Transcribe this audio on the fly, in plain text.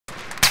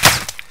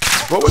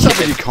What was up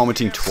with you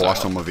commenting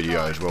twice on my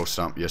video as well,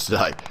 Stump,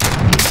 yesterday?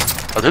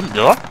 I didn't, did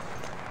I?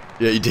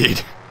 Yeah, you did.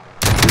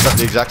 It was like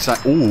the exact same.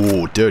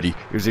 Ooh, dirty.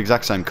 It was the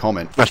exact same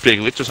comment. Must be a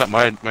glitch or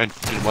something, made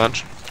in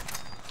lunch.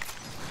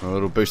 Well,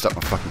 it'll boost up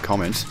my fucking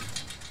comments.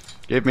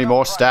 Give me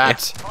more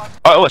stats. Yeah.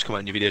 I always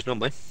comment on your videos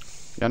normally.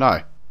 Yeah, I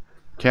know.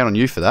 Count on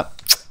you for that.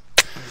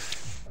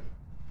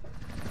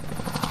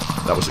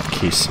 That was a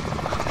kiss.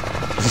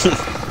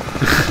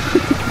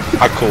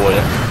 I call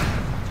it.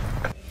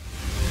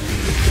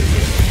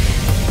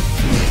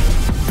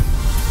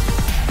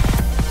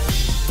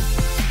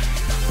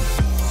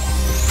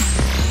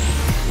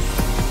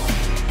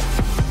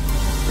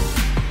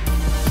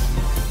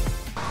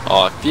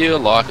 I feel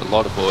like a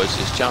lot of boys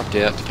just jumped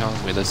out to come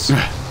with us. I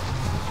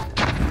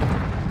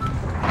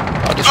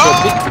just feel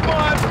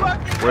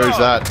Where is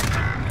that?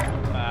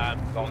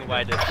 Long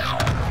way to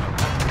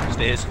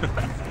stairs.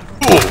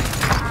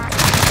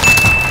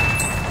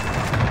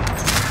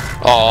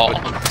 Oh,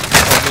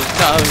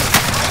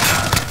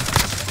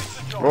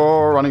 no.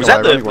 Oh, running Was away,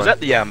 that running was away. that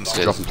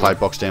the Dropping plate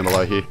box down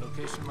below here.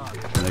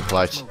 I need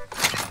plates.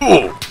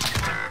 Oh,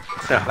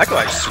 that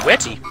guy's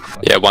sweaty.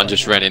 Yeah, one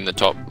just ran in the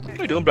top. What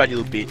are you doing, blood, you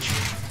little bitch?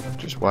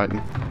 Just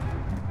waiting.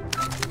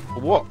 For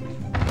what?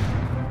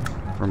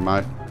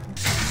 Remote.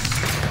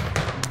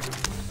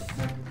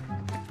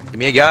 Give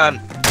me a gun.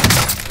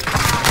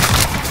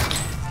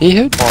 He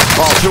hit.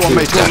 Oh, two on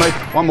me, two on me.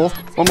 One more,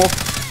 one more.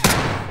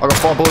 I got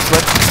 5 bullets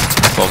left.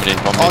 Bombing in,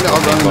 bombing Oh in, no,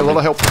 I'm running a lot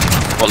of help.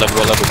 What level,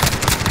 what level?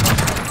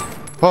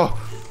 Oh,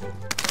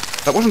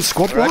 that wasn't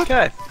squad wipe?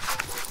 Okay.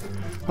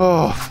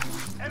 Oh.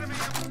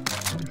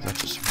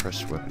 That's a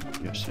suppressed weapon.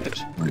 Yes,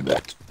 yes.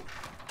 Rebacked.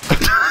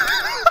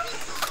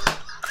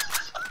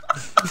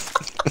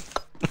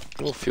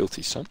 All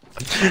filthy, son.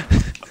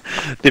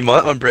 Didn't mind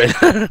that one, Brad.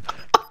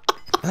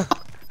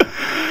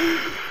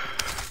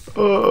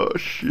 Oh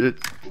shit.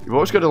 You've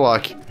always got to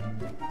like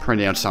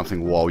pronounce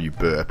something while you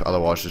burp,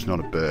 otherwise it's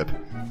not a burp.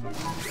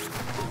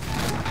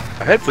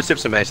 I heard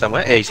footsteps in me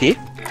somewhere. Yeah, he's here.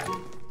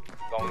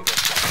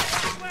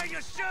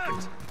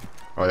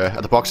 Oh yeah,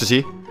 are the boxes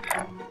here?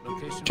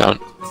 John.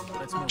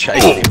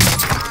 Chase him.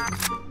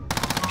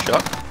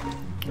 Shot.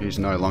 He's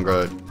no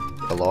longer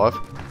alive.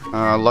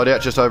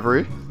 Loadout just over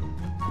here.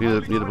 Near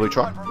the blue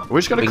truck. We're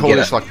just gonna We can call get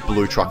this it. like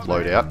blue truck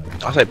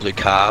loadout. I say blue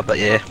car, but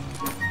yeah.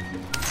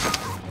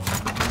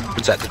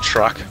 What's that, the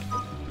truck?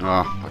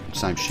 Oh, fucking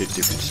same shit,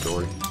 different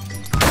story.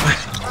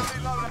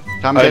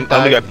 Come I'm get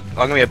gonna Dave.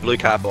 go get blue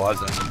car buys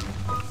then.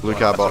 Blue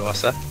car That's what I box.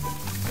 say.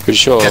 Pretty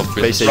sure. Yeah,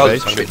 prison.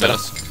 BCB. Should be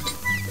Menace.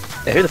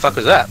 Yeah, who the fuck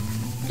was that?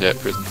 Yeah,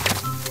 prison.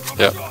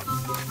 Yeah.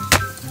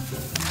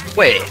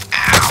 Where?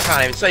 Ow!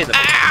 Can't even see them.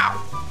 Ow!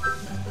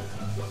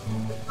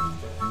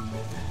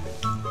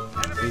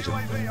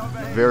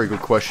 Very good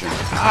question.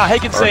 Ah, he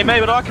can see me,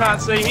 but I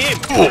can't see him.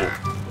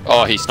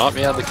 Oh, he sniped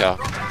me out of the car.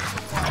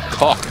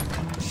 Cock.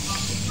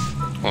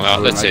 Well,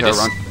 let's see this.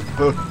 See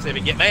if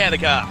he can get me out of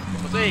the car.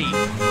 What's he?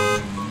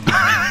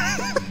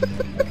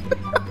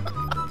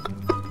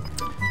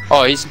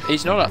 Oh,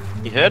 he's not up.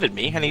 He hurted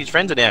me, and his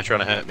friends are now trying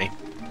to hurt me.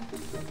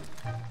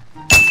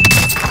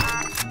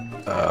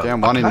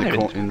 Down one I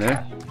can't in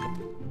there.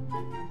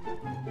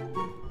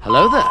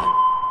 Hello there.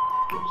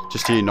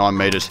 Just here, 9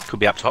 meters. Could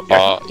be up top.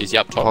 Oh, is he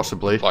up top?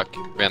 Possibly. Like,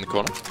 around the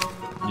corner?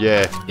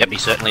 Yeah. Yep, he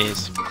certainly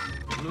is.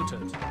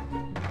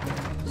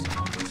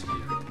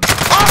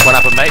 One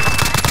up on me.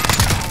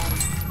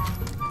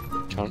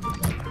 John.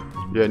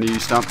 Yeah, near you,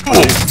 Stump.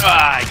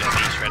 Ah, he got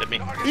me, he shredded me.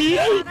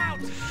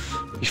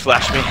 He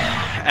flashed me,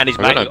 and his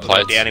I mate got no got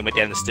plates. down. He went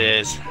down the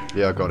stairs.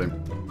 Yeah, I got him.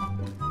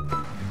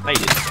 No, you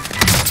didn't.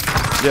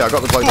 Yeah, I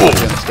got the bloke down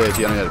the stairs.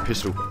 He only had a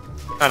pistol.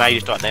 Oh no, you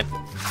just died then.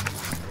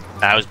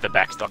 No, it was the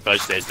back stock,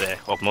 those stairs there.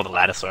 Or more the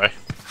ladder, sorry.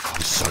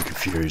 I'm so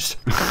confused.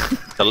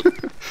 The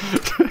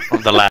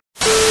ladder.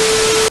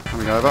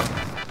 Coming over.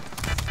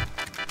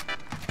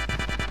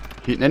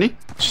 Hitting any?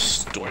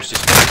 Door's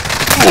just...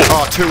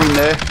 Oh, 2 in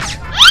there.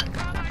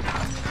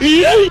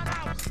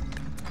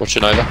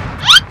 Watching over.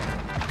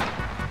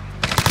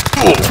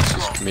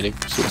 He's committing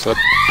suicide.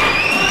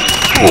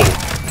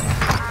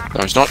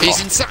 No, he's not.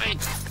 He's insane.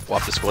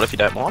 Wipe the squad if you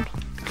don't mind.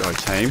 Go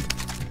team.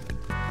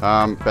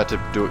 About to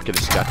do it. Get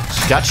a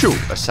satchel.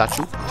 A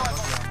satchel.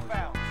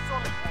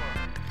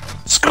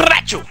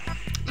 Scratchel!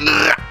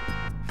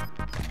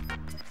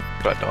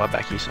 Got a die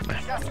back here somewhere.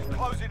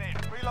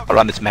 I'll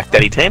run this Mac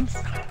Daddy team.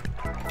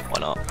 Why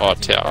not? Oh,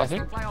 tower, I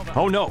think.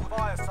 Oh no.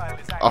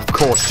 Of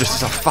course,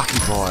 just as I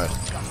fucking buy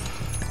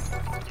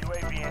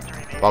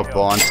it. Bulk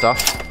buying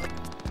stuff.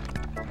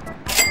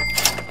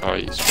 Oh,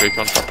 he's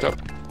recon fucked up.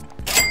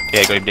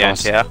 Yeah, got him down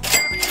Nice. tower.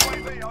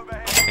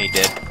 He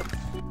dead.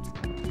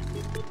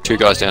 2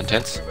 guys down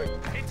tents.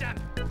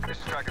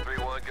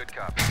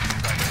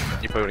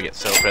 You probably wanna get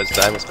self-res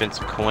today. We'll spend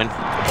some coin.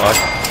 Goodbye.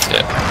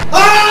 Yeah.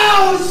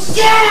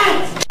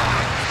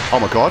 Oh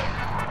my god.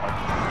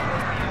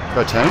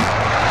 Go team.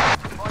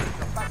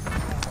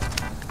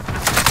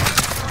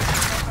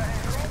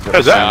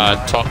 Who's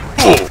that? Top.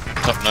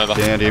 Top Nova.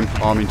 Downed him.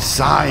 I'm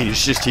insane.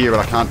 He's just here, but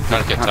I can't.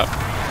 Trying to get top.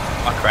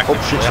 I cracked Oh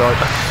him. shit, sorry.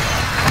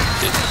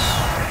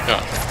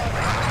 Yeah.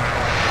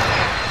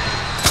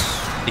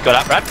 You got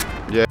up, Brad?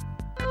 Yeah.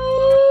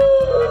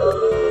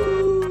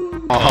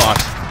 Oh,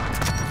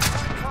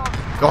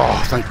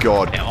 oh, thank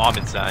God. Yeah, I'm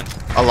insane.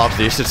 I love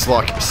this. It's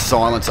like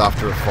silence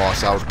after a fire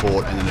sales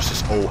board, and then it's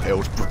just all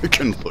hell's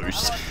broken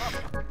loose. Just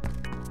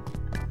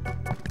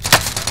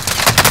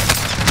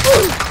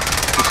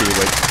here,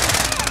 wait.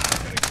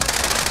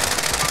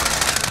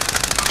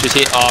 Just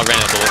hit. Oh, I ran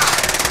out of bullets.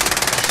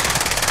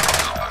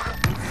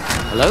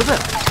 Hello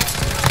there.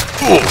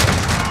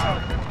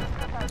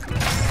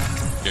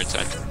 You're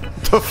insane.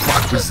 The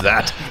fuck was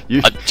that?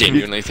 You, I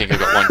genuinely think I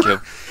got one kill.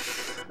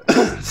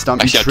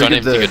 Stump, Actually, I don't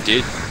even think I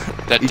did.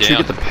 That you down.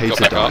 triggered the pizza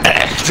Got dog.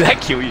 back up. Did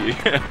that kill you?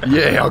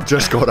 Yeah, I've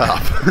just got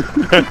up.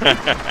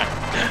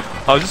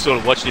 I was just sort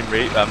of watching him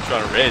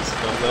trying to res.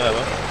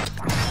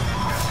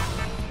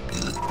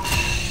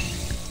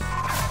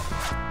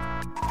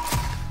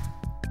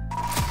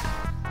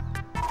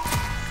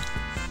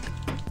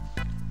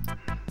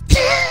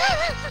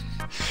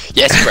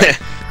 Yes, Brett.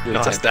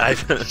 Nice,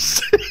 Dave.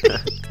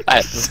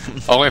 Hey,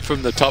 I went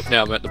from the top,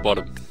 now I'm at the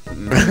bottom.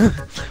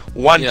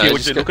 One Yeah, kill, I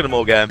which just is look at them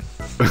all game.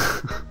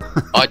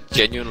 I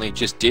genuinely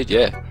just did,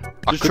 yeah.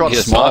 Just try to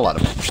smile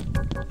at him.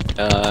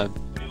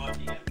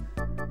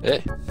 Yeah.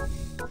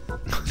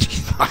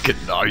 Fucking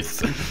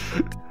nice.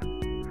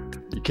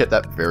 You kept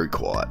that very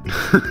quiet.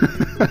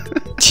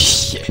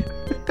 Yeah.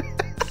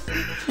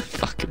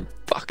 Fucking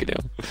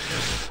hell.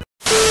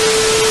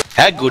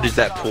 How good does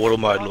that portal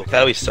mode look?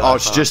 That'll be so I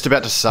was fun. just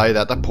about to say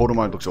that. That portal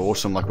mode looks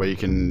awesome, like where you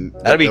can...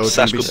 That'll be there's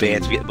such gonna good some-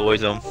 bands to get the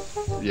boys on.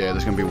 Yeah,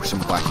 there's going to be some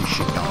wacky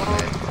shit going on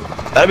there.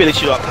 That'll be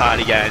literally like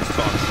party games,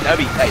 Tom.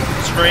 That'll be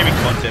screaming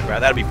content, bro.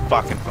 That'll be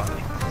fucking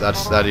funny.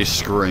 That is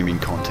screaming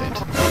content.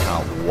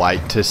 Can't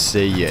wait to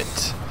see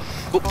it.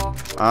 Oop.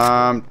 Stump,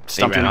 ran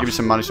give off. me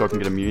some money so I can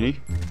get a muni.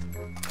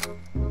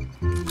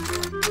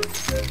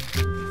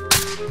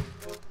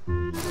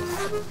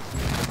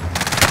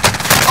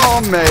 Oh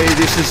me,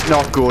 this is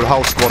not good.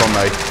 Whole squad on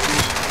me.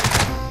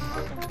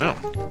 Oh.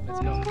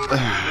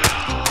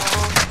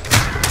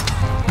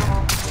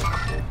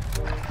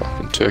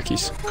 Fucking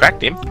turkeys.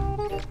 Cracked him.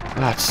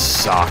 That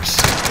sucks.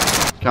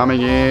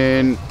 Coming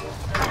in.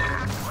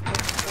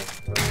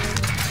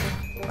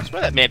 I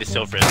swear that man is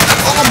self-res.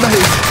 Oh me.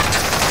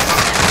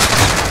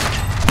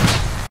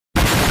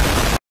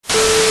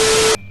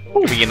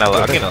 We can get another.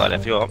 I'll get another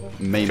if you want.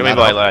 Me, Can we man.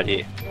 buy a load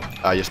here?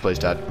 Yes, please,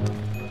 Dad.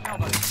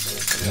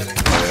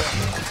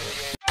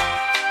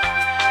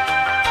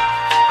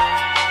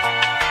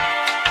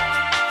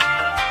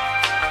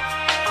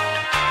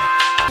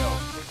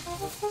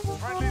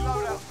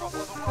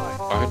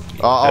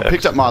 I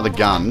picked up my other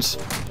guns.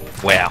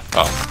 Wow.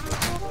 Oh.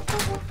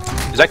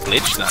 Is that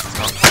glitch? No, it's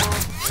not.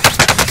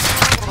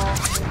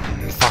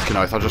 Fucking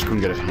oath, I just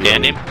couldn't get it here.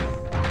 Down him.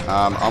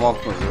 I'm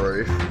up on the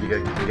roof. You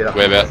can get up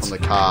Whereabouts? from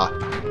the car.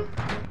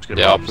 Just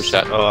gonna Yeah, buy I'll a push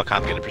that. Oh, I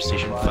can't get a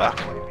precision. Fuck.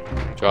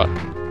 Right.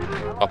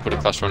 I'll put a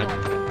cluster on him.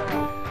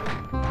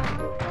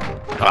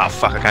 Oh,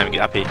 fuck, I can't even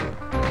get up here.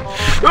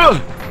 Ugh!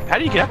 How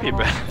do you get up here,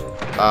 bro?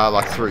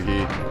 Like through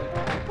here.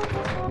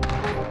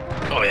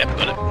 Oh, yeah,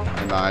 got it.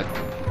 Hey, mate.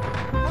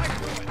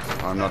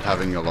 I'm not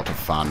having a lot of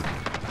fun. You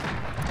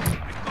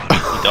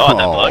died,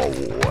 that bloke. Oh,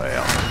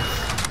 wow.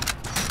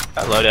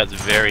 That loadout's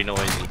very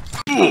noisy.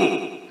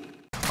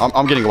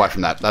 I'm getting away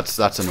from that. That's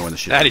annoying the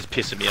shit. That is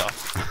pissing me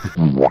off.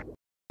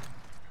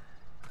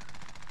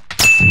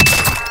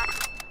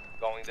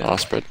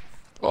 Nice, Brett.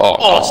 Oh,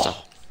 cluster.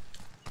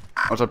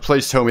 Also,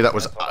 please tell me that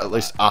was at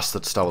least us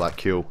that stole that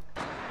kill.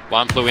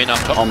 One flew in up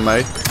top. On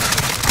me.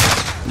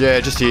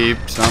 Yeah, just here,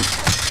 Stump.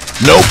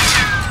 Nope!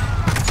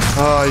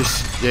 Oh,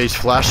 he's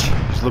flashed.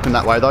 He's looking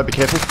that way though, be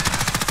careful.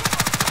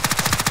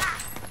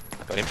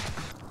 Got him.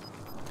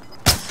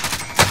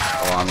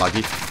 Oh,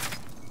 unlucky.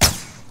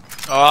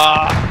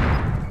 Ah!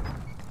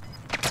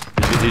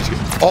 He's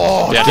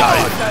oh, Yeah.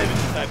 Dave! David,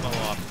 saved my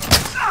life.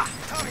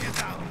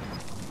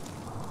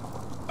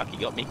 Fuck, he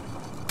got me.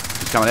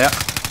 He's coming out.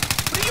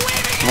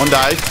 Come on,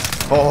 Dave.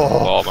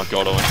 Oh, Oh my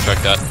god, I want to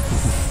track that.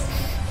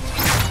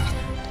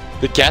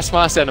 The gas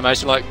mask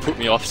animation like put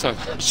me off so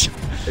much.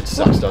 it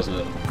sucks, doesn't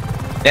it?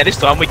 Now this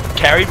time we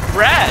carried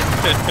Brad.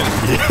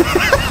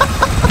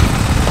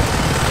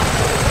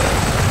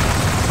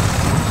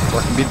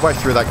 Like midway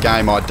through that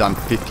game, I'd done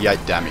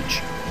 58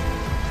 damage.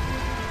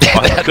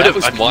 That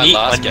was my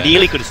last game. I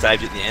nearly could have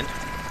saved it in the end.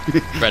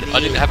 Brad, I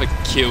didn't have a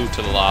kill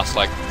to the last,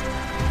 like,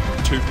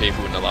 2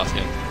 people in the last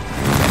game.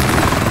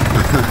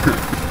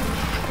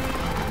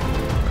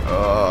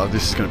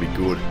 This is gonna be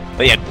good.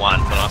 But he had one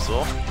when I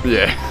saw.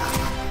 Yeah.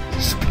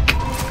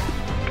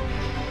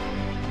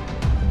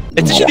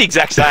 It's actually the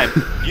exact same.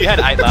 You had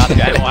 8 last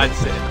game, I had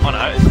 7. Oh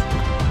no,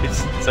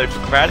 so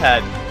Brad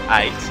had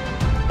 8,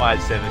 I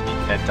had 7,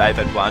 and Dave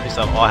had 1.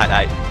 So I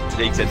had 8,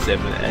 Stig had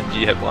 7, and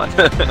you had 1.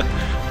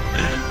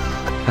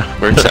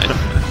 We're insane.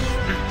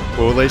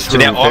 Well, at least So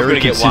we're now I'm very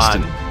going to get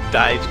consistent. 1,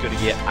 Dave's going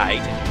to get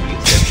 8, and you're going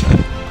to get 7.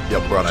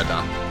 Yep, righto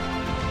done.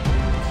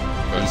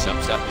 We're in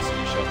some stuff, missing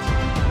your shots.